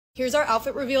Here's our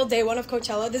outfit reveal, day one of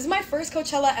Coachella. This is my first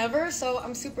Coachella ever, so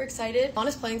I'm super excited.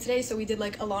 Alana's playing today, so we did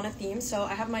like Alana theme. So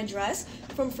I have my dress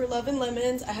from For Love and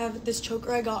Lemons. I have this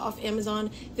choker I got off Amazon,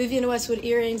 Vivienne Westwood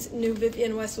earrings, new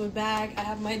Vivienne Westwood bag. I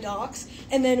have my docs,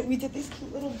 and then we did these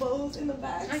cute little bows in the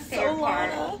back. My favorite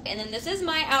part. Lana. And then this is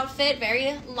my outfit,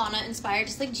 very Lana inspired,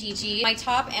 just like Gigi. My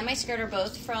top and my skirt are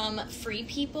both from Free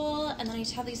People, and then I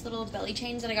just have these little belly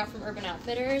chains that I got from Urban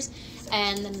Outfitters,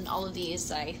 and then all of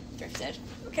these I thrifted.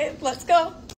 Okay, let's go.